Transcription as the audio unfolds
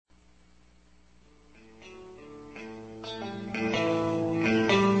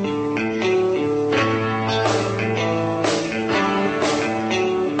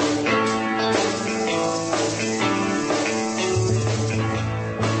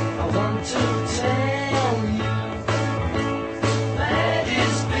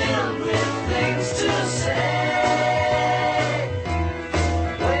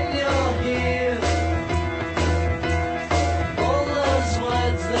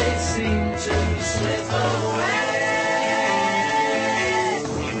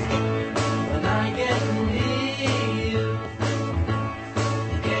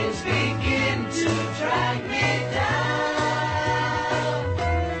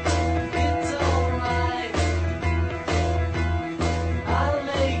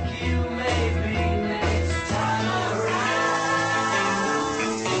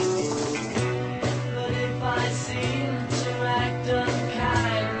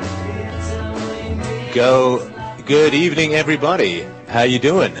Good evening, everybody. How you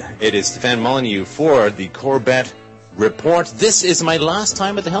doing? It is Stefan Molyneux for the Corbett Report. This is my last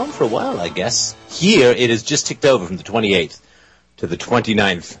time at the helm for a while, I guess. Here, it has just ticked over from the 28th to the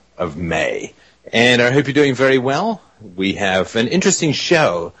 29th of May. And I hope you're doing very well. We have an interesting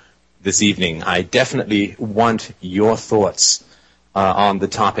show this evening. I definitely want your thoughts on the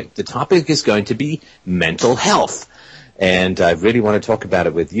topic. The topic is going to be mental health. And I really want to talk about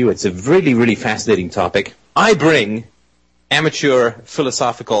it with you. It's a really, really fascinating topic. I bring amateur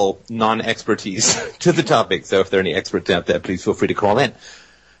philosophical non-expertise to the topic. So if there are any experts out there, please feel free to call in.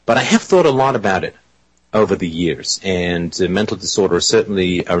 But I have thought a lot about it over the years. And mental disorders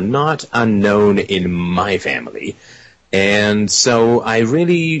certainly are not unknown in my family. And so I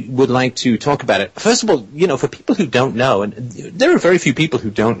really would like to talk about it. First of all, for people who don't know, and there are very few people who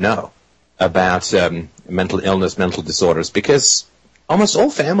don't know about mental illness, mental disorders, because almost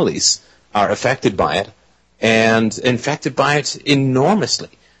all families are affected by it, and infected by it enormously.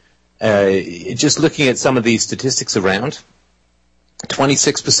 Just looking at some of these statistics around,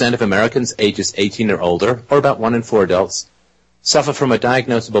 26% of Americans ages 18 or older, or about 1 in 4 adults, suffer from a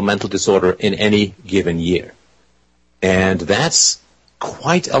diagnosable mental disorder in any given year. And that's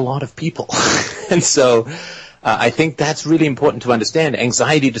quite a lot of people. And so I think that's really important to understand.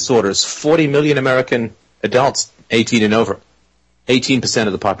 Anxiety disorders, 40 million American adults 18 and over, 18%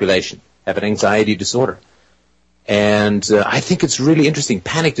 of the population have an anxiety disorder. And I think it's really interesting.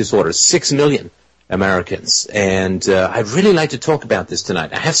 Panic disorders, 6 million Americans. And I'd really like to talk about this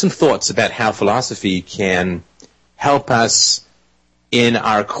tonight. I have some thoughts about how philosophy can help us in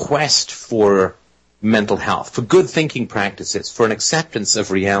our quest for mental health, for good thinking practices, for an acceptance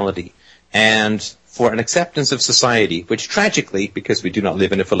of reality, and for an acceptance of society, which tragically, because we do not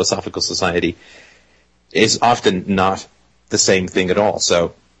live in a philosophical society, is often not the same thing at all.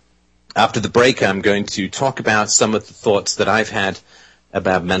 So after the break, I'm going to talk about some of the thoughts that I've had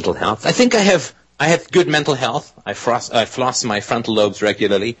about mental health. I think I have good mental health. I floss my frontal lobes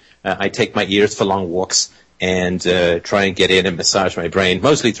regularly. I take my ears for long walks and try and get in and massage my brain,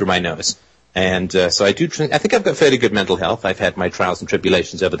 mostly through my nose. And so I think I've got fairly good mental health. I've had my trials and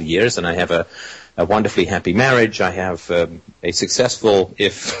tribulations over the years, and I have a wonderfully happy marriage. I have a successful,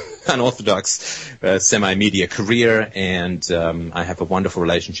 if unorthodox, semi-media career, and I have a wonderful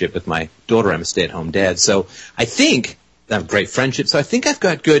relationship with my daughter. I'm a stay-at-home dad. So I think I have great friendship. So I think I've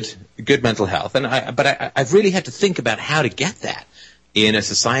got good mental health. But I've really had to think about how to get that in a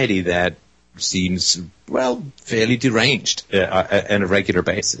society that seems, fairly deranged on a regular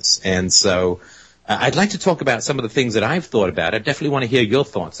basis. And so I'd like to talk about some of the things that I've thought about. I definitely want to hear your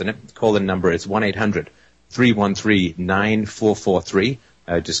thoughts on it. Call-in number is 1-800-313-9443.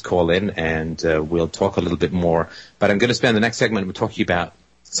 Just call in and we'll talk a little bit more. But I'm going to spend the next segment talking about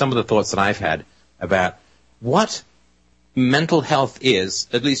some of the thoughts that I've had about what mental health is.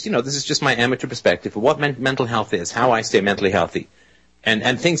 At least, this is just my amateur perspective of what mental health is, how I stay mentally healthy.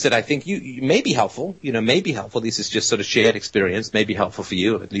 And things that I think you may be helpful, may be helpful. This is just sort of shared experience, may be helpful for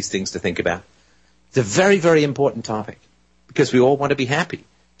you, at least things to think about. It's a very, very important topic because we all want to be happy.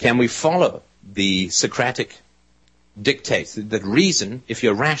 Can we follow the Socratic dictates that reason, if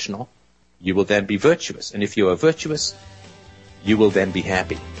you're rational, you will then be virtuous. And if you are virtuous, you will then be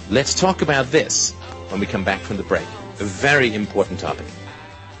happy. Let's talk about this when we come back from the break. A very important topic.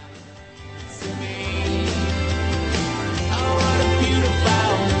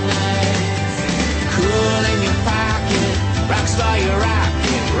 Rockstar, you're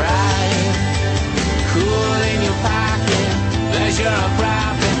rocking right. Cool in your pocket, pleasure or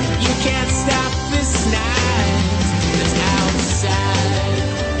profit. You can't stop this night that's outside.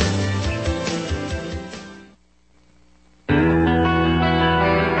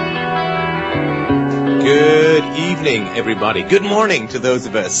 Good evening, everybody. Good morning to those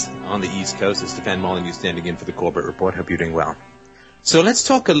of us on the East Coast. It's Stefan Molyneux standing in for the Corbett Report. Hope you're doing well. So let's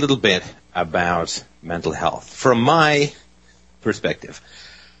talk a little bit about mental health. From my perspective,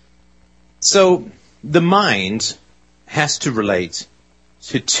 So the mind has to relate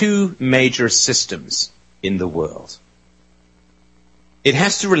to two major systems in the world. It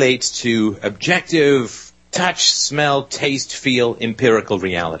has to relate to objective touch, smell, taste, feel, empirical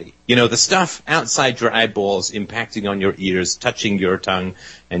reality. You know, the stuff outside your eyeballs impacting on your ears, touching your tongue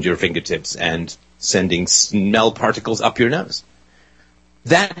and your fingertips, and sending smell particles up your nose.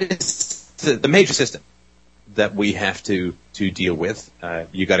 That is the major system that we have to deal with.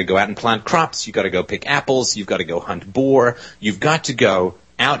 You got to go out and plant crops. You got to go pick apples. You've got to go hunt boar. You've got to go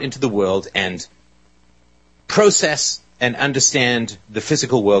out into the world and process and understand the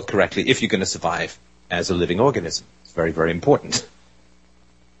physical world correctly if you're going to survive as a living organism. It's very, very important.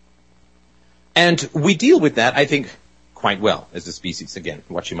 And we deal with that, I think, quite well as a species. Again,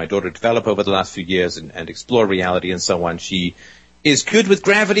 watching my daughter develop over the last few years and explore reality and so on, she is good with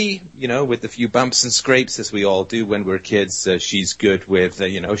gravity, you know, with a few bumps and scrapes, as we all do when we're kids. She's good with,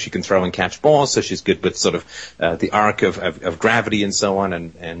 she can throw and catch balls, so she's good with sort of the arc of gravity and so on,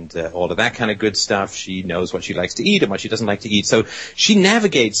 and all of that kind of good stuff. She knows what she likes to eat and what she doesn't like to eat. So she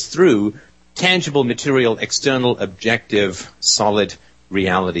navigates through tangible, material, external, objective, solid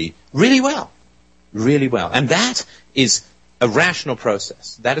reality really well. Really well. And that is a rational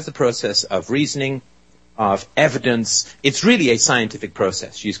process. That is a process of reasoning, of evidence. It's really a scientific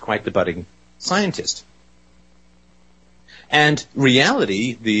process. She's quite the budding scientist. And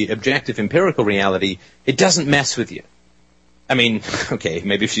reality, the objective empirical reality, it doesn't mess with you. I mean, okay,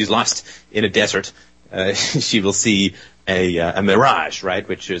 maybe if she's lost in a desert, she will see a mirage, right,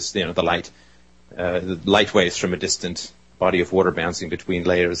 which is, the light waves from a distant body of water bouncing between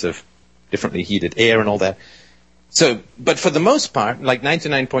layers of differently heated air and all that. So, but for the most part, like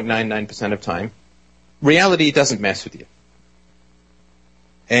 99.99% of time, reality doesn't mess with you.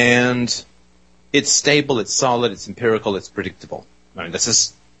 And it's stable, it's solid, it's empirical, it's predictable. I mean, this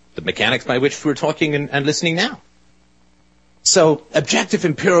is the mechanics by which we're talking and listening now. So, objective,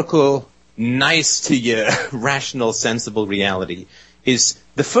 empirical, nice to you, rational, sensible reality is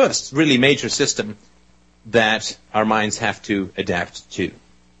the first really major system that our minds have to adapt to.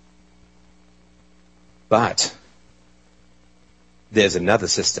 But there's another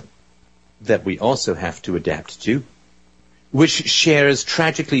system that we also have to adapt to, which shares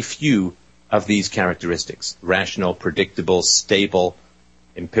tragically few of these characteristics: rational, predictable, stable,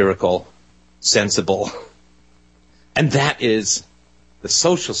 empirical, sensible. And that is the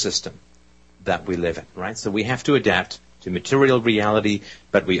social system that we live in, right? So we have to adapt to material reality,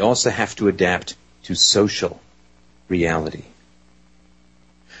 but we also have to adapt to social reality.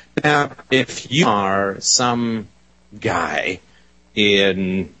 Now, if you are some guy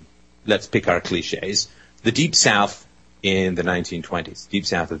in, let's pick our cliches, the Deep South in the 1920s, Deep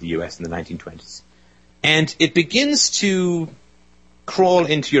South of the U.S. in the 1920s. And it begins to crawl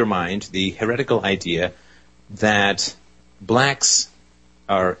into your mind the heretical idea that blacks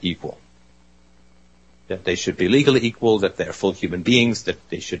are equal, that they should be legally equal, that they're full human beings, that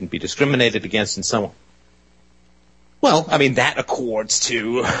they shouldn't be discriminated against, and so on. Well, I mean, that accords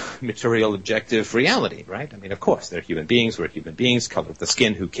to material objective reality, right? I mean, of course, they're human beings, we're human beings, color of the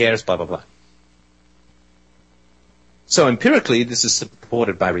skin, who cares, blah, blah, blah. So empirically, this is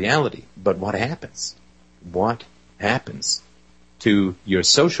supported by reality. But what happens? What happens to your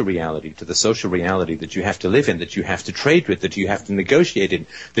social reality, to the social reality that you have to live in, that you have to trade with, that you have to negotiate in,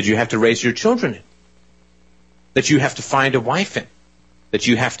 that you have to raise your children in, that you have to find a wife in, that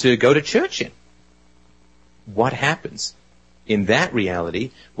you have to go to church in? What happens in that reality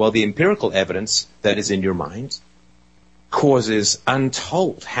while the empirical evidence that is in your mind causes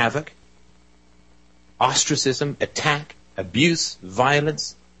untold havoc, ostracism, attack, abuse,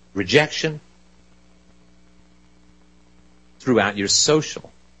 violence, rejection throughout your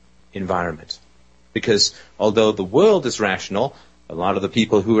social environment? Because although the world is rational, a lot of the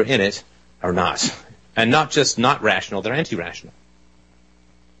people who are in it are not. And not just not rational, they're anti-rational.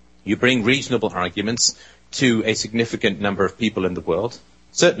 You bring reasonable arguments to a significant number of people in the world,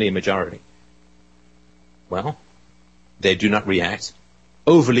 certainly a majority. Well, they do not react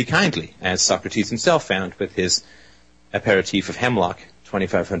overly kindly, as Socrates himself found with his aperitif of hemlock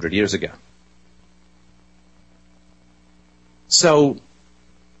 2,500 years ago. So,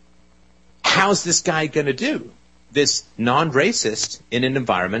 how's this guy going to do, this non-racist, in an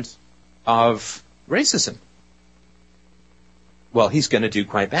environment of racism? Well, he's going to do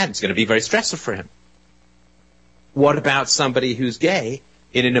quite bad. It's going to be very stressful for him. What about somebody who's gay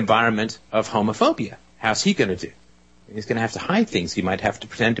in an environment of homophobia? How's he going to do? He's going to have to hide things. He might have to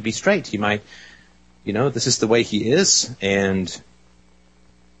pretend to be straight. He might, this is the way he is, and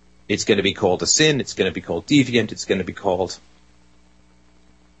it's going to be called a sin. It's going to be called deviant. It's going to be called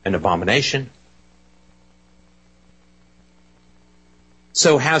an abomination.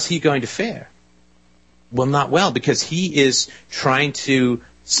 So how's he going to fare? Well, not well, because he is trying to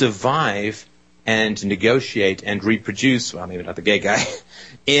survive and negotiate and reproduce, well, maybe not the gay guy,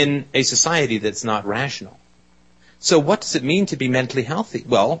 in a society that's not rational. So what does it mean to be mentally healthy?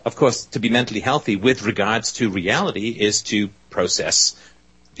 Well, of course, to be mentally healthy with regards to reality is to process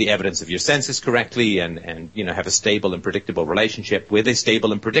the evidence of your senses correctly and have a stable and predictable relationship with a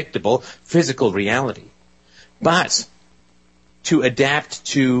stable and predictable physical reality. But to adapt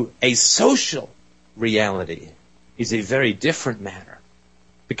to a social reality is a very different matter,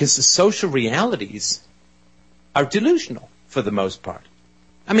 because the social realities are delusional for the most part.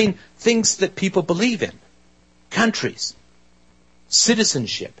 I mean, things that people believe in, countries,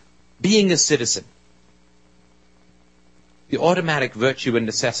 citizenship, being a citizen, the automatic virtue and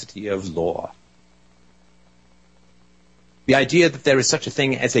necessity of law, the idea that there is such a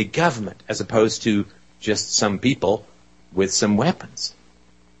thing as a government as opposed to just some people with some weapons,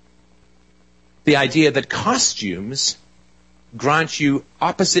 the idea that costumes grant you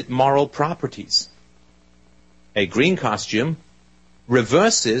opposite moral properties. A green costume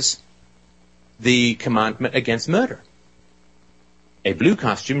reverses the commandment against murder. A blue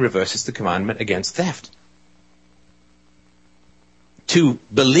costume reverses the commandment against theft. To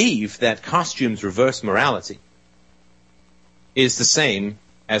believe that costumes reverse morality is the same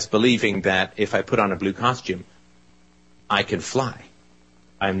as believing that if I put on a blue costume, I can fly.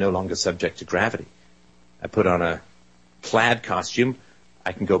 I am no longer subject to gravity. I put on a plaid costume,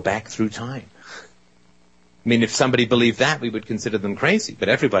 I can go back through time. I mean, if somebody believed that, we would consider them crazy. But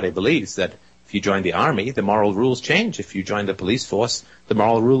everybody believes that if you join the army, the moral rules change. If you join the police force, the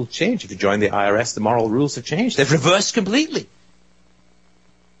moral rules change. If you join the IRS, the moral rules have changed. They've reversed completely.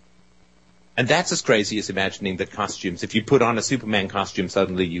 And that's as crazy as imagining that costumes, if you put on a Superman costume,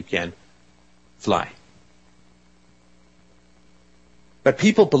 suddenly you can fly. But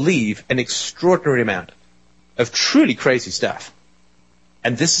people believe an extraordinary amount of truly crazy stuff.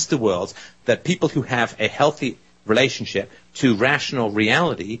 And this is the world that people who have a healthy relationship to rational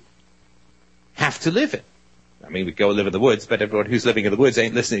reality have to live in. I mean, we go live in the woods, but everyone who's living in the woods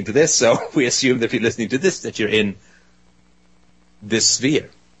ain't listening to this, so we assume that if you're listening to this, that you're in this sphere.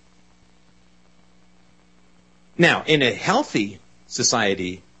 Now, in a healthy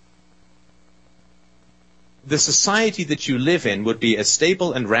society, the society that you live in would be as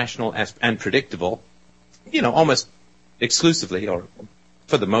stable and rational and predictable, almost exclusively, or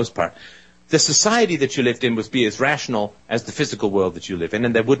for the most part. The society that you lived in would be as rational as the physical world that you live in,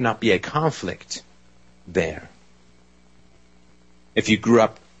 and there would not be a conflict there. If you grew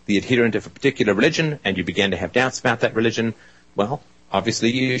up the adherent of a particular religion and you began to have doubts about that religion, well,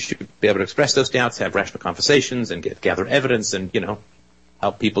 obviously you should be able to express those doubts, have rational conversations, and gather evidence and,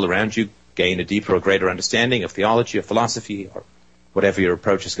 help people around you gain a deeper or greater understanding of theology or philosophy or whatever your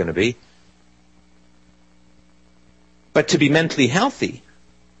approach is going to be. But to be mentally healthy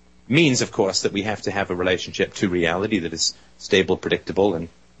means, of course, that we have to have a relationship to reality that is stable, predictable, and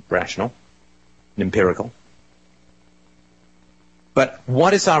rational, and empirical. But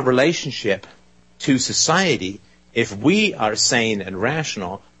what is our relationship to society if we are sane and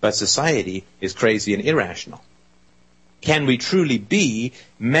rational, but society is crazy and irrational? Can we truly be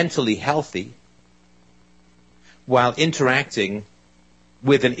mentally healthy while interacting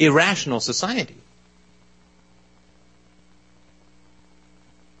with an irrational society?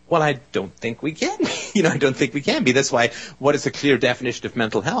 Well, I don't think we can. I don't think we can be. That's why, what is a clear definition of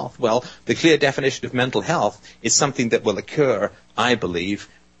mental health? Well, the clear definition of mental health is something that will occur, I believe,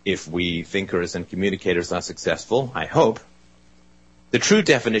 if we thinkers and communicators are successful, I hope. The true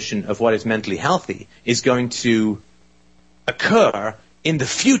definition of what is mentally healthy is going to occur in the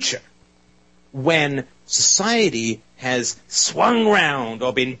future when society has swung round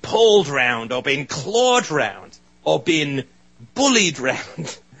or been pulled round or been clawed round or been bullied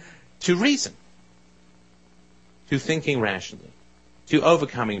round to reason, to thinking rationally, to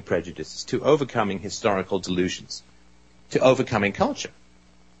overcoming prejudices, to overcoming historical delusions, to overcoming culture.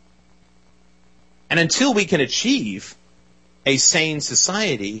 And until we can achieve a sane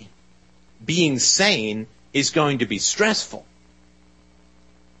society, being sane is going to be stressful.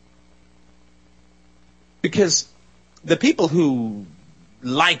 Because the people who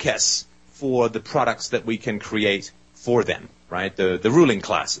like us for the products that we can create for them, right? The ruling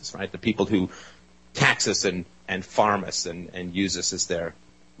classes, right? The people who tax us and farm us and use us as their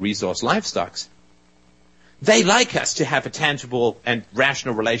resource livestocks. They like us to have a tangible and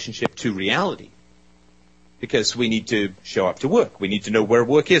rational relationship to reality. because we need to show up to work. We need to know where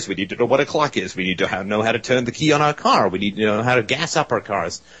work is. We need to know what a clock is. We need to know how to turn the key on our car. We need to know how to gas up our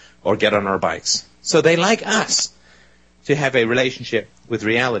cars or get on our bikes. So they like us to have a relationship with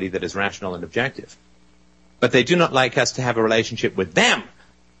reality that is rational and objective. But they do not like us to have a relationship with them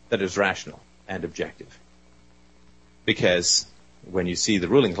that is rational and objective. Because when you see the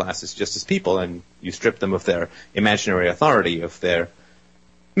ruling classes just as people and you strip them of their imaginary authority, of their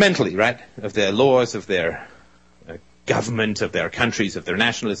mentally, right, of their laws, of their government, of their countries, of their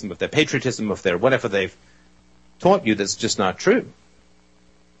nationalism, of their patriotism, of their whatever they've taught you that's just not true,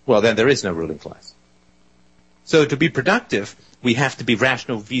 well, then there is no ruling class. So to be productive, we have to be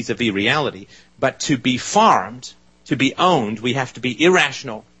rational vis-a-vis reality. But to be farmed, to be owned, we have to be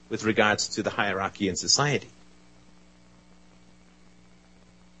irrational with regards to the hierarchy in society.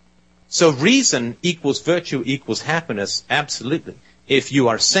 So reason equals virtue equals happiness, absolutely. If you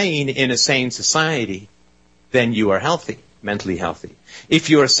are sane in a sane society, then you are healthy, mentally healthy. If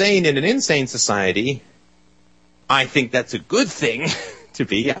you are sane in an insane society, I think that's a good thing to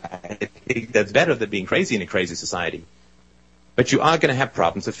be. I think that's better than being crazy in a crazy society. But you are going to have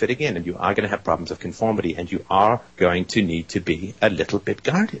problems of fitting in, and you are going to have problems of conformity, and you are going to need to be a little bit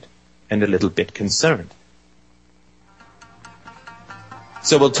guarded and a little bit concerned.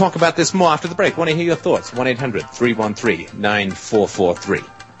 So we'll talk about this more after the break. Want to hear your thoughts? 1-800-313-9443.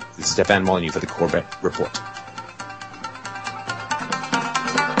 This is Stefan Molyneux for the Corbett Report.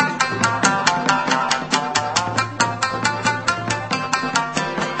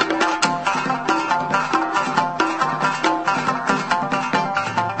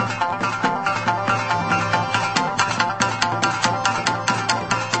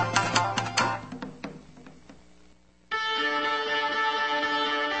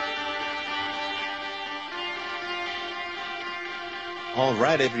 All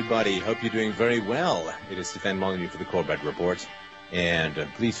right, everybody. Hope you're doing very well. It is Stefan Molyneux for the Corbett Report. And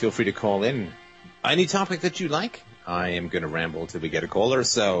please feel free to call in any topic that you like. I am going to ramble till we get a caller,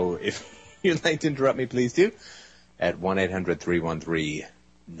 so if you'd like to interrupt me, please do. At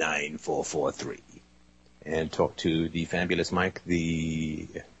 1-800-313-9443. And talk to the fabulous Mike, the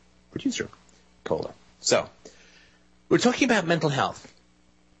producer, caller. So, we're talking about mental health.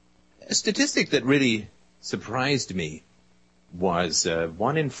 A statistic that really surprised me was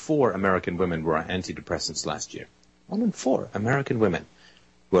 1 in 4 American women were on antidepressants last year. 1 in 4 American women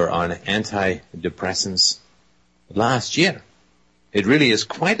were on antidepressants last year. It really is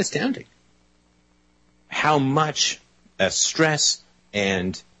quite astounding how much stress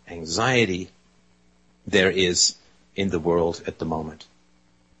and anxiety there is in the world at the moment.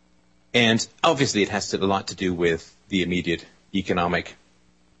 And obviously it has a lot to do with the immediate economic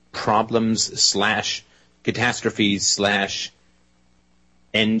problems / catastrophes /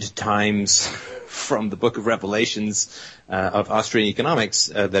 end times from the book of Revelations of Austrian economics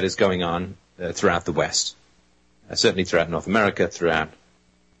that is going on throughout the West. Certainly throughout North America, throughout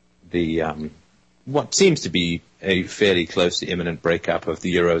the what seems to be a fairly close to imminent breakup of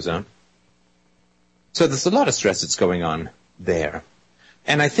the Eurozone. So there's a lot of stress that's going on there.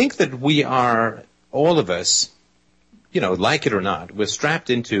 And I think that we are, all of us, like it or not, we're strapped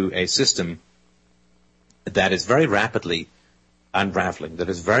into a system that is very rapidly unraveling, that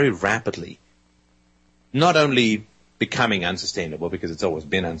is very rapidly not only becoming unsustainable, because it's always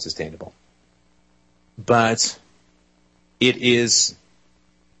been unsustainable, but it is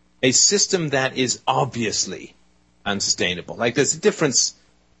a system that is obviously unsustainable. Like there's a difference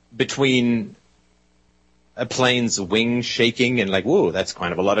between a plane's wing shaking and like, whoa, that's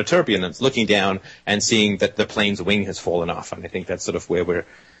kind of a lot of turbulence, looking down and seeing that the plane's wing has fallen off. And I think that's sort of where we're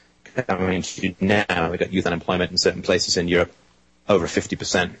coming to now. We've got youth unemployment in certain places in Europe over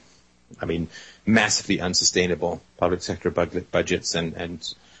 50%. I mean, massively unsustainable public sector budgets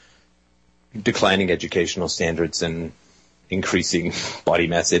and declining educational standards and increasing body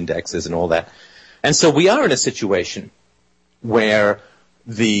mass indexes and all that. And so we are in a situation where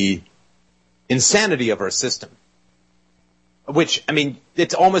the insanity of our system, which, I mean,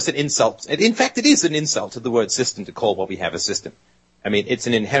 it's almost an insult. In fact, it is an insult to the word system to call what we have a system. I mean, it's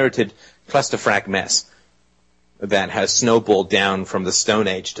an inherited clusterfrack mess that has snowballed down from the Stone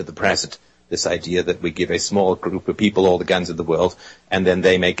Age to the present. This idea that we give a small group of people all the guns in the world, and then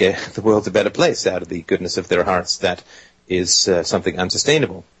they make the world a better place out of the goodness of their hearts. That is something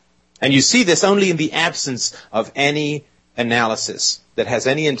unsustainable. And you see this only in the absence of any analysis that has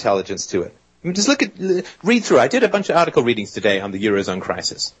any intelligence to it. I mean, just read through. I did a bunch of article readings today on the Eurozone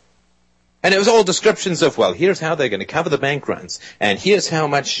crisis. And it was all descriptions of, well, here's how they're going to cover the bank runs. And here's how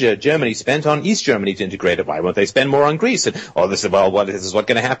much Germany spent on East Germany to integrate it. Why won't they spend more on Greece? And this is what's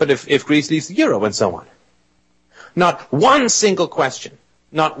going to happen if Greece leaves the euro, and so on. Not one single question,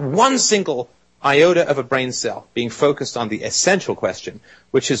 not one single iota of a brain cell being focused on the essential question,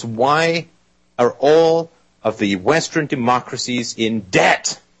 which is why are all of the Western democracies in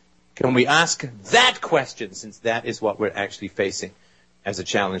debt? Can we ask that question, since that is what we're actually facing as a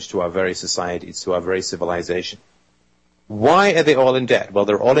challenge to our very societies, to our very civilization? Why are they all in debt? Well,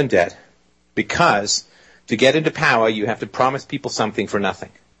 they're all in debt because to get into power, you have to promise people something for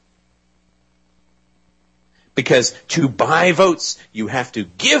nothing. Because to buy votes, you have to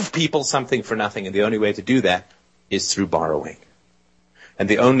give people something for nothing, and the only way to do that is through borrowing. And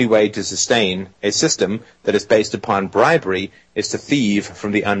the only way to sustain a system that is based upon bribery is to thieve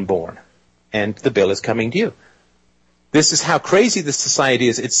from the unborn. And the bill is coming due. This is how crazy this society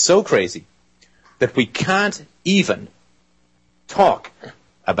is. It's so crazy that we can't even talk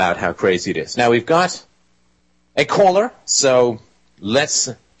about how crazy it is. Now, we've got a caller, so let's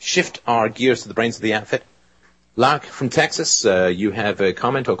shift our gears to the brains of the outfit. Lark from Texas, you have a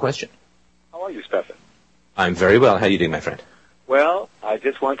comment or question? How are you, Stefan? I'm very well. How are you doing, my friend? Well, I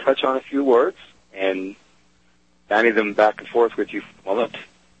just want to touch on a few words and bandy them back and forth with you for a moment.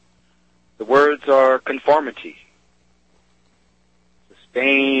 The words are conformity,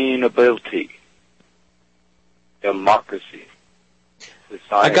 sustainability, democracy, society.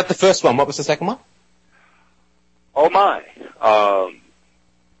 I got the first one. What was the second one? Oh, my.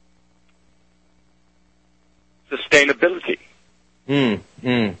 Sustainability. And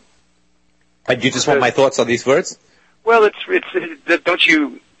you just want my thoughts on these words? Well, it's don't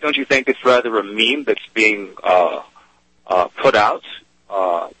you think it's rather a meme that's being put out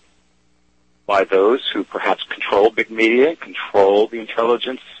by those who perhaps control big media, control the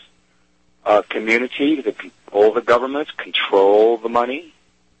intelligence community, that control the government, control the money?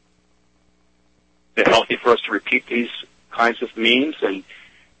 Is it healthy for us to repeat these kinds of memes?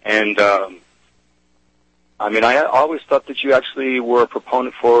 And I mean, I always thought that you actually were a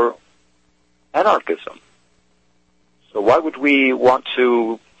proponent for anarchism. So why would we want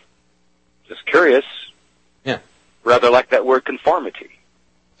to, just curious, rather like that word conformity?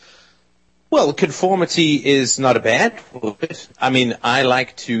 Well, conformity is not a bad word. I mean, I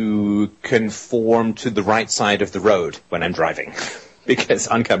like to conform to the right side of the road when I'm driving, because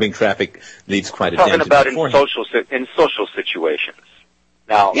oncoming traffic leaves quite a dent. Talking about in social situations.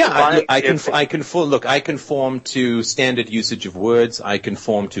 Now, yeah, I conform to standard usage of words. I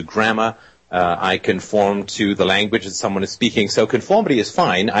conform to grammar. I conform to the language that someone is speaking. So conformity is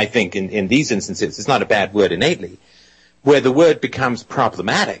fine, I think, in these instances. It's not a bad word innately. Where the word becomes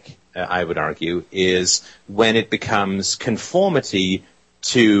problematic, I would argue, is when it becomes conformity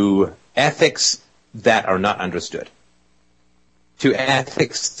to ethics that are not understood, to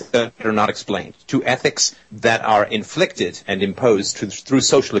ethics that are not explained, to ethics that are inflicted and imposed through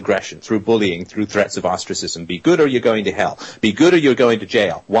social aggression, through bullying, through threats of ostracism. Be good or you're going to hell. Be good or you're going to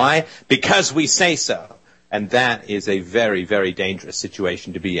jail. Why? Because we say so. And that is a very, very dangerous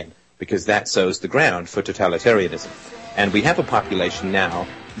situation to be in, because that sows the ground for totalitarianism. And we have a population now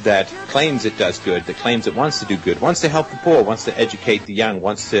that claims it does good, that claims it wants to do good, wants to help the poor, wants to educate the young,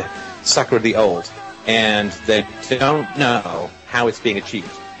 wants to succor the old. And they don't know how it's being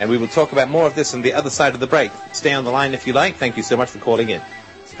achieved. And we will talk about more of this on the other side of the break. Stay on the line if you like. Thank you so much for calling in.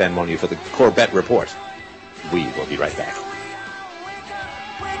 Stefan Molyneux for the Corbett Report. We will be right back.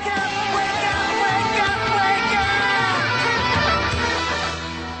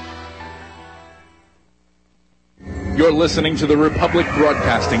 You're listening to the Republic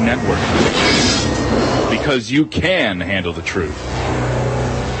Broadcasting Network, because you can handle the truth.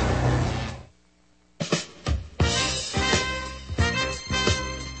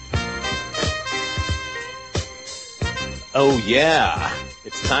 Oh, yeah.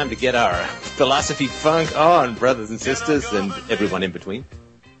 It's time to get our philosophy funk on, brothers and sisters, and everyone in between.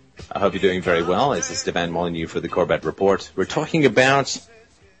 I hope you're doing very well. This is Stefan Molyneux for the Corbett Report. We're talking about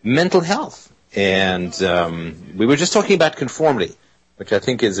mental health. And we were just talking about conformity, which I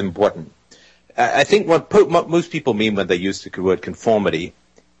think is important. I think what most people mean when they use the word conformity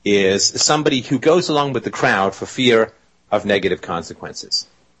is somebody who goes along with the crowd for fear of negative consequences.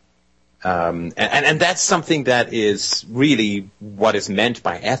 And that's something that is really what is meant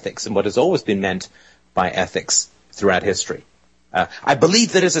by ethics and what has always been meant by ethics throughout history. I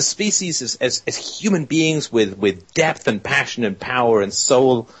believe that as a species, as human beings with depth and passion and power and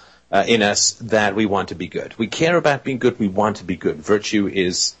soul in us, that we want to be good. We care about being good. We want to be good. Virtue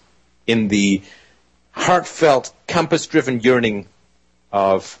is in the heartfelt, compass-driven yearning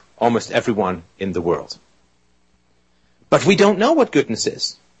of almost everyone in the world. But we don't know what goodness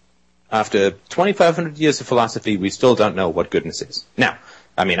is. After 2,500 years of philosophy, we still don't know what goodness is. Now,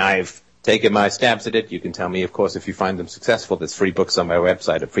 I mean, I've taken my stabs at it. You can tell me, of course, if you find them successful. There's free books on my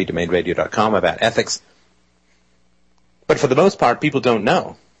website at freedomainradio.com about ethics. But for the most part, people don't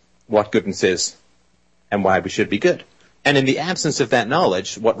know what goodness is and why we should be good. And in the absence of that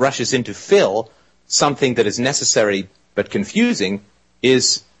knowledge, what rushes in to fill something that is necessary but confusing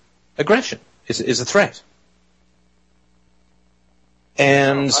is aggression, is a threat.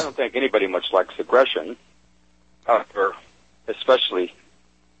 And I don't think anybody much likes aggression, or especially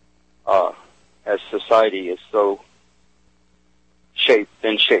as society is so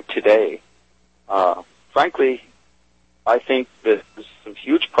been shaped today. Frankly, I think that there's some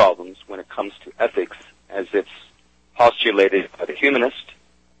huge problems when it comes to ethics as it's postulated by the humanist,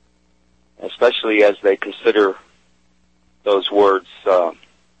 especially as they consider those words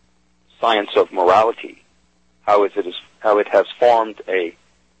science of morality, how it has formed a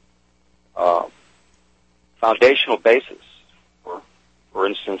foundational basis for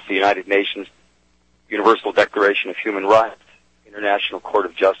instance, the United Nations Universal Declaration of Human Rights, International Court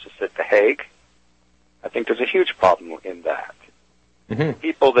of Justice at The Hague. I think there's a huge problem in that. Mm-hmm.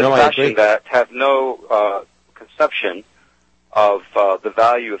 People that fashion that have no conception of the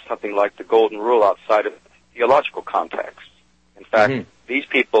value of something like the Golden Rule outside of theological context. In fact, these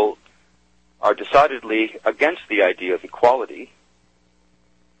people are decidedly against the idea of equality.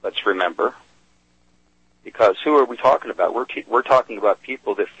 Let's remember. Because who are we talking about? We're talking about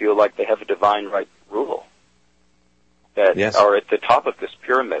people that feel like they have a divine right to rule, that are at the top of this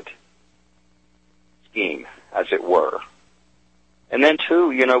pyramid scheme, as it were. And then, too,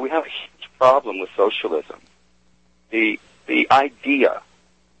 we have a huge problem with socialism. The idea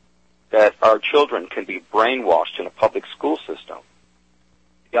that our children can be brainwashed in a public school system,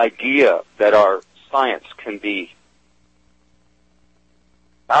 the idea that our science can be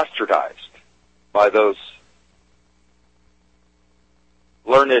bastardized by those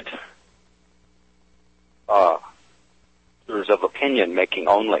learned leaders of opinion making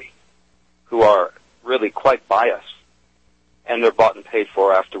only, who are really quite biased, and they're bought and paid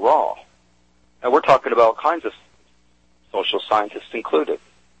for after all. And we're talking about all kinds of social scientists included.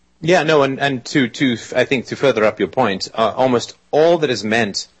 Yeah, no, and to I think to further up your point, almost all that is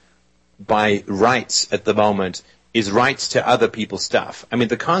meant by rights at the moment is rights to other people's stuff. I mean,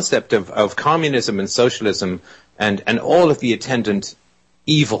 the concept of communism and socialism and all of the attendant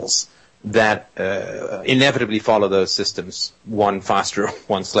evils that inevitably follow those systems, one faster,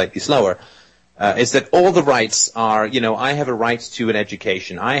 one slightly slower, is that all the rights are, I have a right to an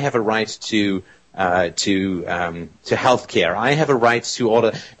education, I have a right to health care, I have a right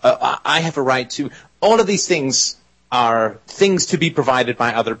to I have a right to all of these things. Are things to be provided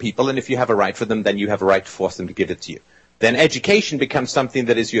by other people, and if you have a right for them, then you have a right to force them to give it to you. Then education becomes something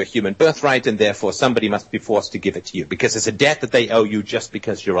that is your human birthright, and therefore somebody must be forced to give it to you, because it's a debt that they owe you just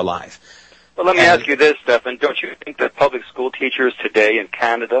because you're alive. Well, let me ask you this, Stefan. Don't you think that public school teachers today in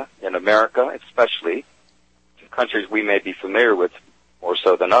Canada, in America especially, countries we may be familiar with more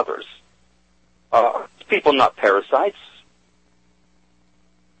so than others, are people not parasites?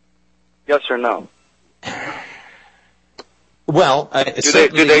 Yes or no? Well,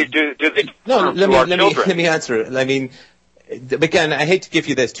 do they no, let me answer it. I mean, again, I hate to give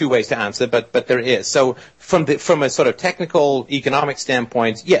you there's two ways to answer, but there is. So from a sort of technical economic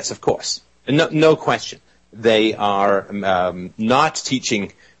standpoint, yes, of course. No question. They are not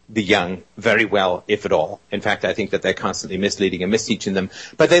teaching the young very well, if at all. In fact, I think that they're constantly misleading and misteaching them.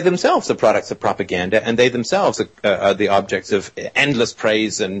 But they themselves are products of propaganda, and they themselves are the objects of endless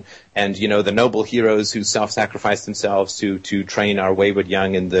praise and the noble heroes who self-sacrifice themselves to train our wayward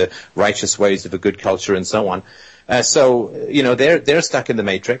young in the righteous ways of a good culture and so on. So they're stuck in the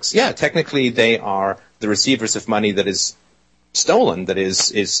matrix. Yeah, technically they are the receivers of money that is stolen, that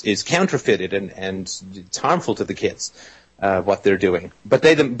is counterfeited, and it's harmful to the kids. What they're doing,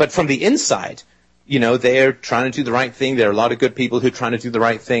 but from the inside, they're trying to do the right thing. There are a lot of good people who are trying to do the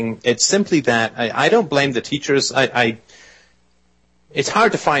right thing. It's simply that I don't blame the teachers. It's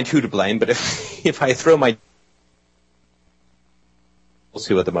hard to find who to blame, but if I throw my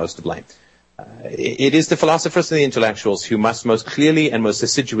who are the most to blame, it is the philosophers and the intellectuals who must most clearly and most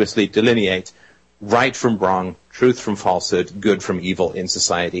assiduously delineate right from wrong, truth from falsehood, good from evil in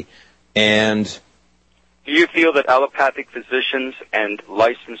society, and. Do you feel that allopathic physicians and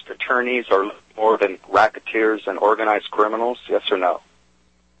licensed attorneys are more than racketeers and organized criminals? Yes or no?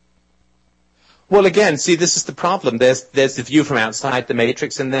 Well, again, see, this is the problem. There's the view from outside the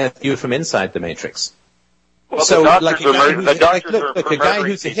matrix, and there's the view from inside the matrix. Well, so, a guy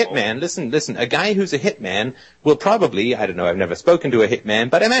who's a hitman, listen, a guy who's a hitman will probably, I don't know, I've never spoken to a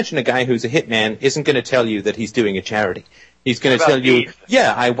hitman, but imagine a guy who's a hitman isn't going to tell you that he's doing a charity. He's going to tell you,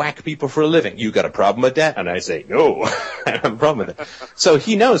 yeah, I whack people for a living. You got a problem with that? And I say, no, I don't have a problem with it. So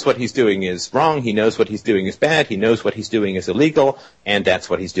he knows what he's doing is wrong. He knows what he's doing is bad. He knows what he's doing is illegal, and that's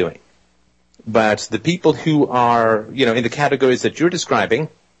what he's doing. But the people who are, in the categories that you're describing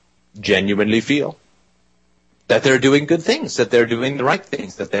genuinely feel that they're doing good things, that they're doing the right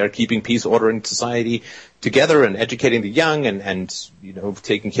things, that they're keeping peace, order, and society together and educating the young and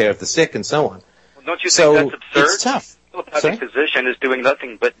taking care of the sick and so on. Well, don't you think that's absurd? It's tough. The allopathic physician is doing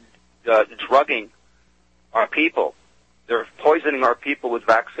nothing but drugging our people. They're poisoning our people with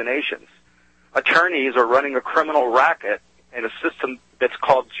vaccinations. Attorneys are running a criminal racket in a system that's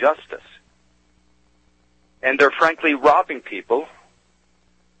called justice. And they're frankly robbing people.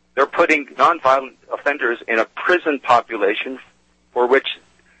 They're putting nonviolent offenders in a prison population for which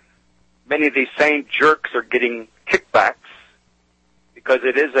many of these same jerks are getting kickbacks because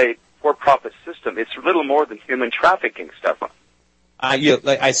it is a for-profit system. It's little more than human trafficking, Stefan.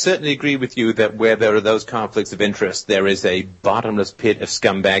 I certainly agree with you that where there are those conflicts of interest, there is a bottomless pit of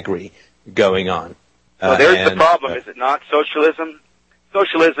scumbaggery going on. Well, there's the problem, is it not? Socialism?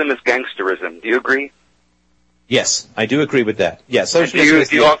 Socialism is gangsterism. Do you agree? Yes, I do agree with that. Yeah, socialism.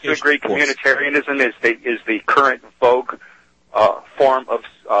 Do you also agree communitarianism is the current vogue form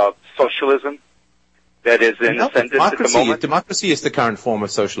of socialism that is in ascendance at the moment? Democracy is the current form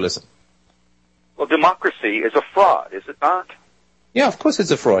of socialism. Well, democracy is a fraud, is it not? Yeah, of course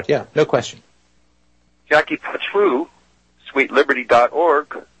it's a fraud. Yeah, no question. Jackie Patru,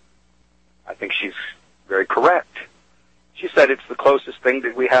 sweetliberty.org, I think she's very correct. She said it's the closest thing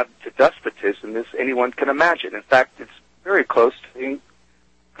that we have to despotism as anyone can imagine. In fact, it's very close to being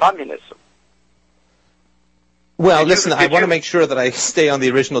communism. Well, listen, I want to make sure that I stay on the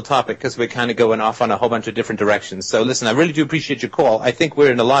original topic because we're kind of going off on a whole bunch of different directions. So listen, I really do appreciate your call. I think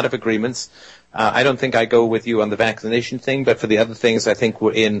we're in a lot of agreements. I don't think I go with you on the vaccination thing, but for the other things, I think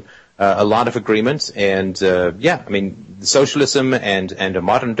we're in a lot of agreement. And, socialism and a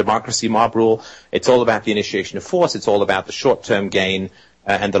modern democracy, mob rule, it's all about the initiation of force. It's all about the short-term gain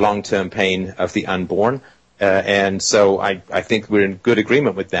and the long-term pain of the unborn. And so I think we're in good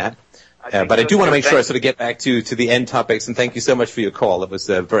agreement with that. But I do want to make sure I sort of get back to the end topics, and thank you so much for your call. It was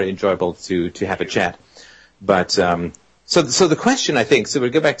very enjoyable to have a chat. But so the question, I think, so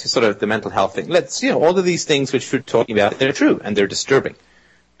we'll go back to sort of the mental health thing. All of these things which we're talking about, they're true, and they're disturbing.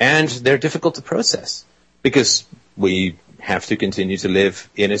 And they're difficult to process, because we have to continue to live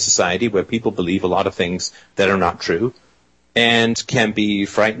in a society where people believe a lot of things that are not true, and can be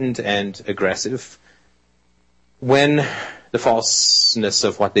frightened and aggressive when the falseness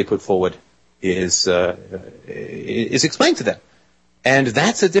of what they put forward is explained to them. And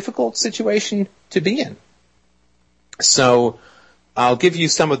that's a difficult situation to be in. So I'll give you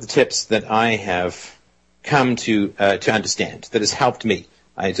some of the tips that I have come to understand that has helped me.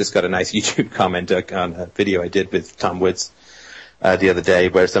 I just got a nice YouTube comment on a video I did with Tom Woods the other day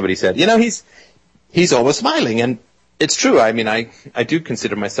where somebody said, he's always smiling. And it's true. I mean, I do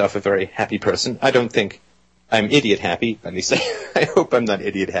consider myself a very happy person. I don't think I'm idiot happy. Let me say, I hope I'm not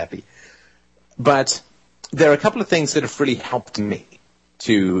idiot happy. But there are a couple of things that have really helped me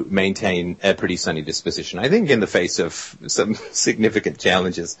to maintain a pretty sunny disposition, I think, in the face of some significant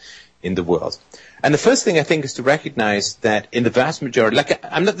challenges in the world. And the first thing I think is to recognize that in the vast majority,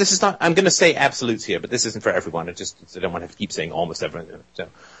 I'm going to say absolutes here, but this isn't for everyone. I don't want to keep saying almost everyone.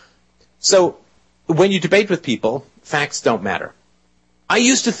 So when you debate with people, facts don't matter. I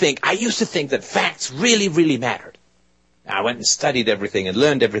used to think that facts really, really mattered. I went and studied everything and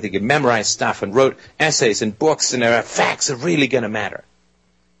learned everything and memorized stuff and wrote essays and books, and facts are really going to matter.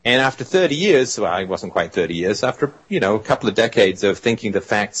 And after 30 years, well, it wasn't quite 30 years, after, a couple of decades of thinking that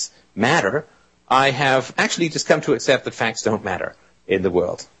facts matter, I have actually just come to accept that facts don't matter in the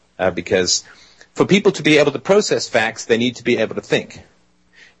world. Because for people to be able to process facts, they need to be able to think.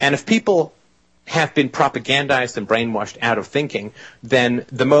 And if people have been propagandized and brainwashed out of thinking, then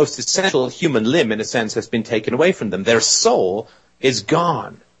the most essential human limb, in a sense, has been taken away from them. Their soul is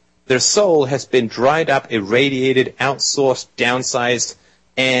gone. Their soul has been dried up, irradiated, outsourced, downsized,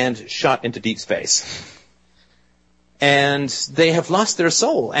 and shot into deep space. And they have lost their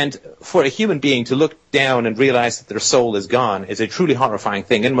soul. And for a human being to look down and realize that their soul is gone is a truly horrifying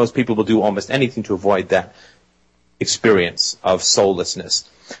thing, and most people will do almost anything to avoid that experience of soullessness.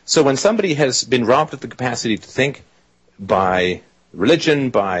 So when somebody has been robbed of the capacity to think by religion,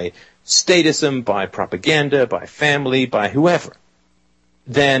 by statism, by propaganda, by family, by whoever,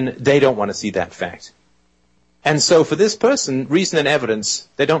 then they don't want to see that fact. And so for this person, reason and evidence,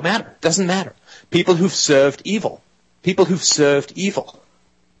 they don't matter. It doesn't matter. People who've served evil,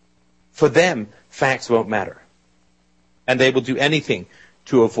 for them, facts won't matter. and they will do anything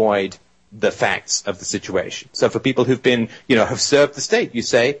to avoid the facts of the situation. So for people who've been, have served the state, you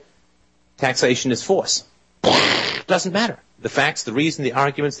say, taxation is force. Doesn't matter. The facts, the reason, the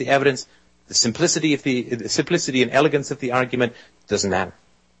arguments, the evidence, the simplicity and elegance of the argument doesn't matter.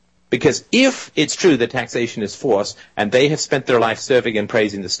 Because if it's true that taxation is force, and they have spent their life serving and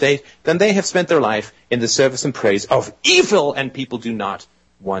praising the state, then they have spent their life in the service and praise of evil, and people do not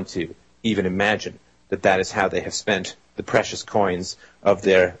want to even imagine that that is how they have spent the precious coins of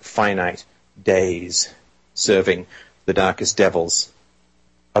their finite days serving the darkest devils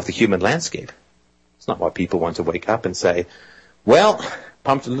of the human landscape. It's not why people want to wake up and say, well,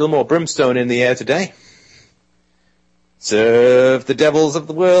 pumped a little more brimstone in the air today. Serve the devils of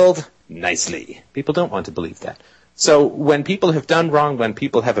the world nicely. People don't want to believe that. So when people have done wrong, when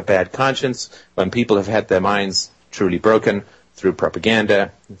people have a bad conscience, when people have had their minds truly broken through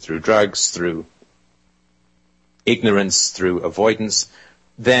propaganda, through drugs, through ignorance, through avoidance,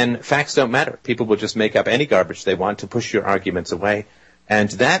 then facts don't matter. People will just make up any garbage they want to push your arguments away. And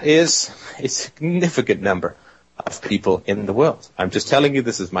that is a significant number of people in the world. I'm just telling you,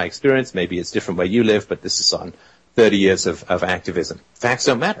 this is my experience. Maybe it's different where you live, but this is on 30 years of activism. Facts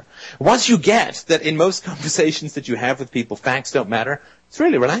don't matter. Once you get that in most conversations that you have with people, facts don't matter, it's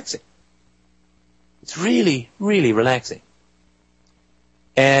really relaxing. It's really, really relaxing.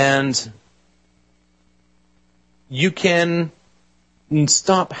 And you can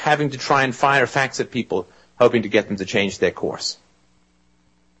stop having to try and fire facts at people, hoping to get them to change their course.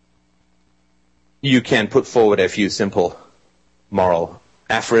 You can put forward a few simple moral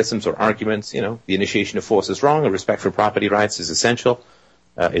aphorisms or arguments. The initiation of force is wrong, and respect for property rights is essential,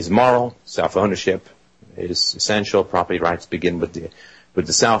 is moral, self-ownership is essential, property rights begin with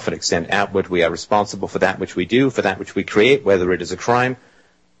the self and extend outward. We are responsible for that which we do, for that which we create, whether it is a crime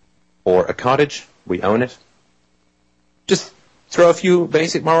or a cottage, we own it. Just throw a few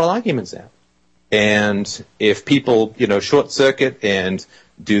basic moral arguments out. And if people, short circuit and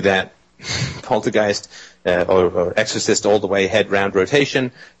do that poltergeist or exorcist all the way head round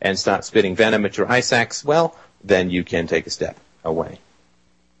rotation and start spitting venom at your eye sacs, well, then you can take a step away.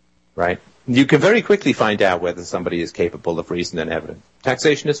 Right? You can very quickly find out whether somebody is capable of reason and evidence.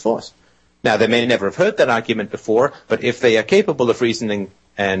 Taxation is force. Now, they may never have heard that argument before, but if they are capable of reasoning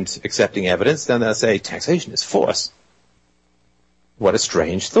and accepting evidence, then they'll say, taxation is force. What a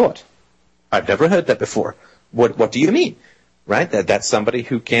strange thought. I've never heard that before. What do you mean? Right? That's somebody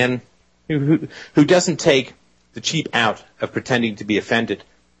who doesn't take the cheap out of pretending to be offended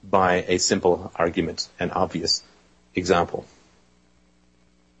by a simple argument, an obvious example.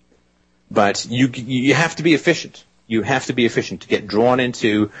 But you have to be efficient. You have to be efficient to get drawn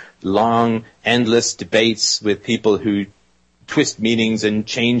into long, endless debates with people who twist meanings and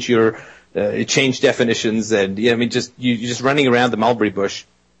change definitions, and you're just running around the mulberry bush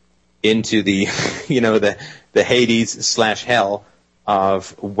into the the Hades / hell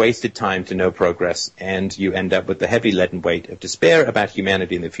of wasted time to no progress, and you end up with the heavy leaden weight of despair about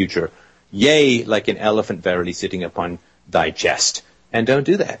humanity in the future. Yea, like an elephant verily sitting upon thy chest. And don't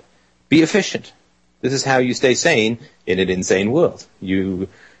do that. Be efficient. This is how you stay sane in an insane world. You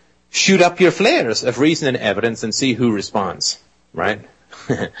shoot up your flares of reason and evidence and see who responds, right?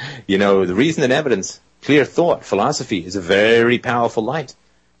 The reason and evidence, clear thought, philosophy is a very powerful light.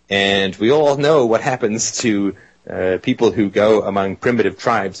 And we all know what happens to people who go among primitive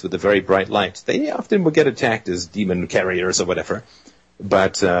tribes with a very bright light. They often will get attacked as demon carriers or whatever.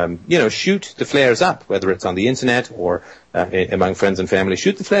 But, shoot the flares up, whether it's on the internet or among friends and family.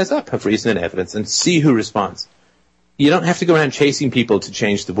 Shoot the flares up of reason and evidence and see who responds. You don't have to go around chasing people to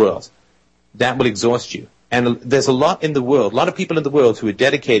change the world. That will exhaust you. And there's a lot of people in the world who are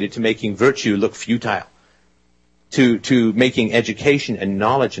dedicated to making virtue look futile, to making education and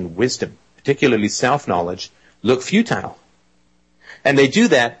knowledge and wisdom, particularly self-knowledge, look futile. And they do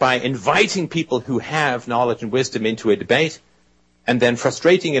that by inviting people who have knowledge and wisdom into a debate, and then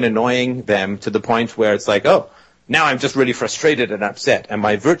frustrating and annoying them to the point where it's like, oh, now I'm just really frustrated and upset, and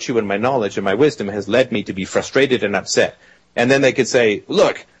my virtue and my knowledge and my wisdom has led me to be frustrated and upset. And then they could say,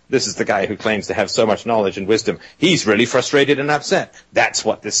 look, this is the guy who claims to have so much knowledge and wisdom. He's really frustrated and upset. That's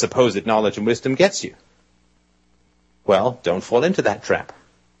what this supposed knowledge and wisdom gets you. Well, don't fall into that trap.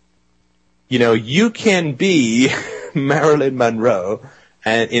 You can be Marilyn Monroe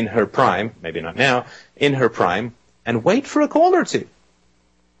in her prime, maybe not now, in her prime, and wait for a call or two.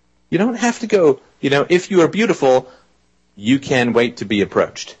 You don't have to go, if you are beautiful, you can wait to be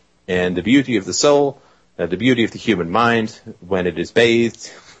approached. And the beauty of the soul, the beauty of the human mind, when it is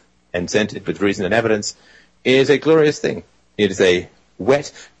bathed and scented with reason and evidence, is a glorious thing. It is a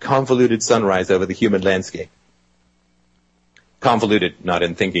wet, convoluted sunrise over the human landscape. Convoluted, not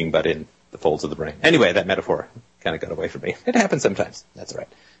in thinking, but in the folds of the brain. Anyway, that metaphor kind of got away from me. It happens sometimes. That's all right.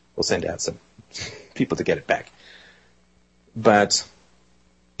 We'll send out some people to get it back. But,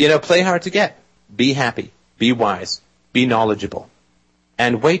 play hard to get. Be happy. Be wise. Be knowledgeable.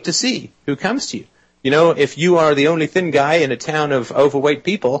 And wait to see who comes to you. If you are the only thin guy in a town of overweight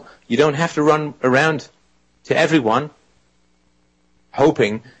people, you don't have to run around to everyone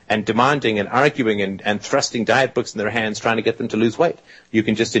hoping and demanding and arguing and thrusting diet books in their hands trying to get them to lose weight. You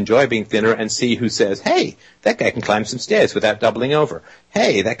can just enjoy being thinner and see who says, hey, that guy can climb some stairs without doubling over.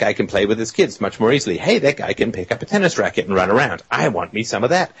 Hey, that guy can play with his kids much more easily. Hey, that guy can pick up a tennis racket and run around. I want me some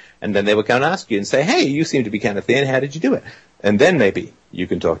of that. And then they will come and ask you and say, hey, you seem to be kind of thin. How did you do it? And then maybe you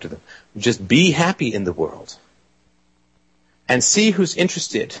can talk to them. Just be happy in the world and see who's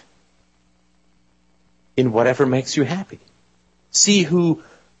interested in whatever makes you happy. See who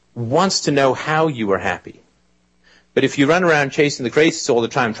wants to know how you are happy. But if you run around chasing the crazies all the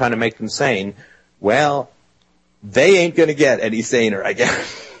time trying to make them sane, well, they ain't going to get any saner, I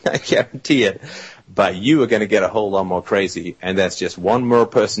guarantee it. But you are going to get a whole lot more crazy, and that's just one more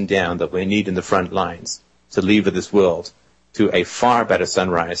person down that we need in the front lines to leave this world to a far better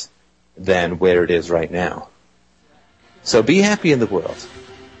sunrise than where it is right now. So be happy in the world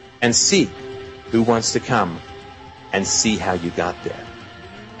and see who wants to come and see how you got there.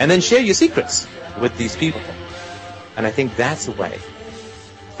 And then share your secrets with these people. And I think that's a way.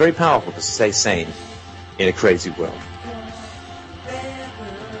 It's very powerful to stay sane in a crazy world.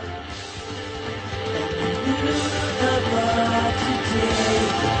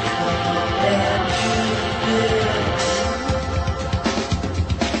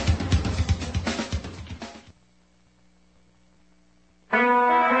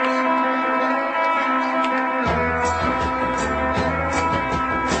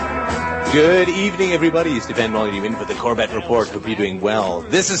 Good evening, everybody. Stefan Molyneux in for the Corbett Report. Hope you're doing well.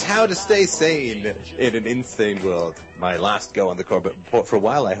 This is how to stay sane in an insane world. My last go on the Corbett Report for a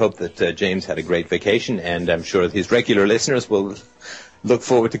while. I hope that James had a great vacation, and I'm sure his regular listeners will look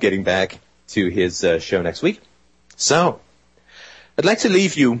forward to getting back to his show next week. So, I'd like to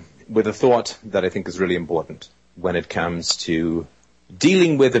leave you with a thought that I think is really important when it comes to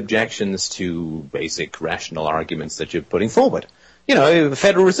dealing with objections to basic rational arguments that you're putting forward. The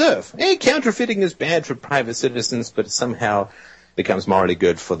Federal Reserve. Counterfeiting is bad for private citizens, but it somehow becomes morally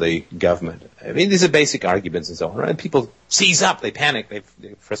good for the government. I mean, these are basic arguments and so on, right? People seize up, they panic,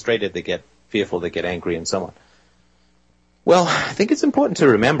 they're frustrated, they get fearful, they get angry, and so on. Well, I think it's important to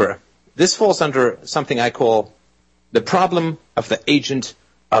remember this falls under something I call the problem of the agent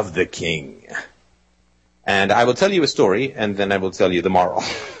of the king. And I will tell you a story, and then I will tell you the moral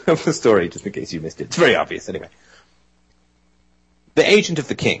of the story, just in case you missed it. It's very obvious, anyway. The agent of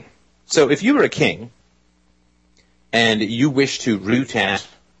the king. So if you were a king and you wish to root out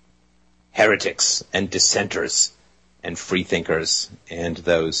heretics and dissenters and freethinkers and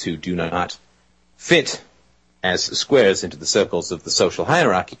those who do not fit as squares into the circles of the social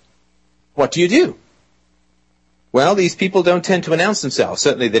hierarchy, what do? Well, these people don't tend to announce themselves.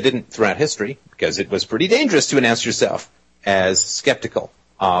 Certainly they didn't throughout history, because it was pretty dangerous to announce yourself as skeptical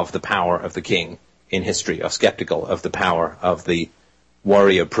of the power of the king in history, or skeptical of the power of the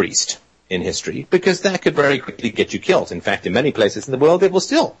warrior priest in history, because that could very quickly get you killed. In fact, in many places in the world, it will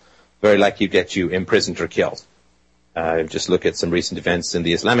still very likely get you imprisoned or killed. Just look at some recent events in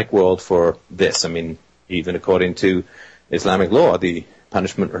the Islamic world for this. I mean, even according to Islamic law, the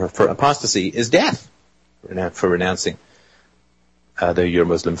punishment for apostasy is death for renouncing your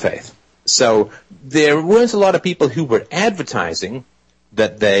Muslim faith. So there weren't a lot of people who were advertising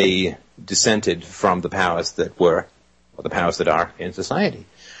that they dissented from the powers that were, or the powers that are in society.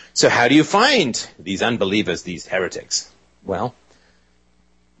 So how do you find these unbelievers, these heretics? Well,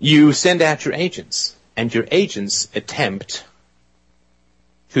 you send out your agents, and your agents attempt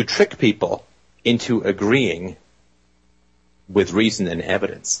to trick people into agreeing with reason and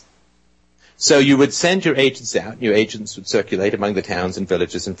evidence. So you would send your agents out, your agents would circulate among the towns and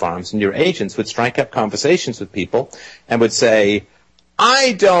villages and farms, and your agents would strike up conversations with people and would say,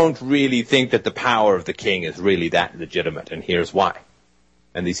 I don't really think that the power of the king is really that legitimate, and here's why.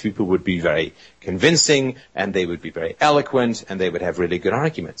 And these people would be very convincing, and they would be very eloquent, and they would have really good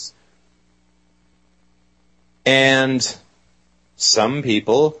arguments. And some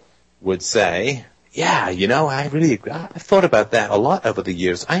people would say, yeah, I really agree. I've thought about that a lot over the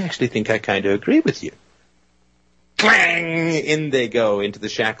years. I actually think I kind of agree with you. Clang! In they go into the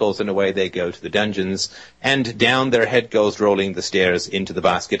shackles, and away they go to the dungeons, and down their head goes rolling the stairs into the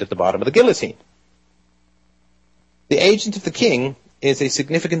basket at the bottom of the guillotine. The agent of the king is a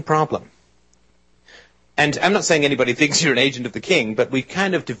significant problem. And I'm not saying anybody thinks you're an agent of the king, but we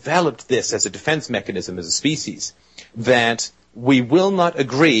kind of developed this as a defense mechanism as a species, that we will not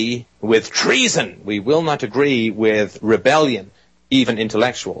agree with treason. We will not agree with rebellion, even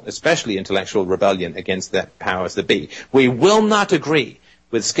intellectual, especially intellectual rebellion against the powers that be. We will not agree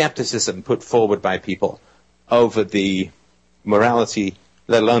with skepticism put forward by people over the morality,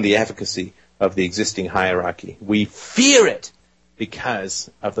 let alone the efficacy of the existing hierarchy. We fear it because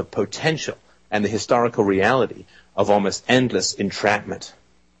of the potential and the historical reality of almost endless entrapment.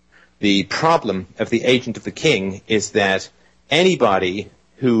 The problem of the agent of the king is that anybody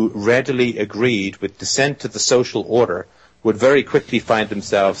who readily agreed with descent to the social order would very quickly find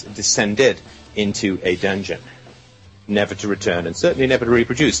themselves descended into a dungeon, never to return and certainly never to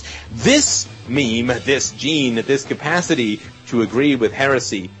reproduce. This meme, this gene, this capacity to agree with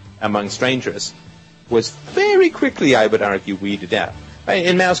heresy among strangers was very quickly, I would argue, weeded out.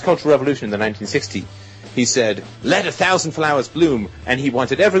 In Mao's Cultural Revolution in the 1960s, he said, "Let 1,000 flowers bloom," and he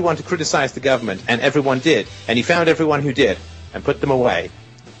wanted everyone to criticize the government, and everyone did, and he found everyone who did, and put them away,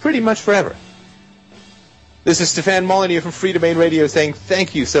 pretty much forever. This is Stefan Molyneux from Free Domain Radio saying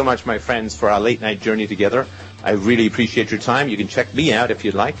thank you so much, my friends, for our late-night journey together. I really appreciate your time. You can check me out if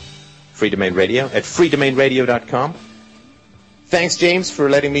you'd like, Free Domain Radio, at freedomainradio.com. Thanks, James, for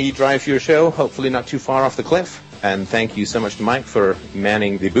letting me drive your show, hopefully not too far off the cliff. And thank you so much to Mike for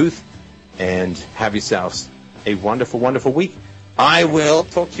manning the booth. And have yourselves a wonderful, wonderful week. I will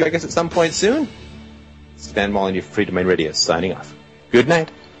talk to you, I guess, at some point soon. Stefan Molyneux from Free Domain Radio signing off. Good night.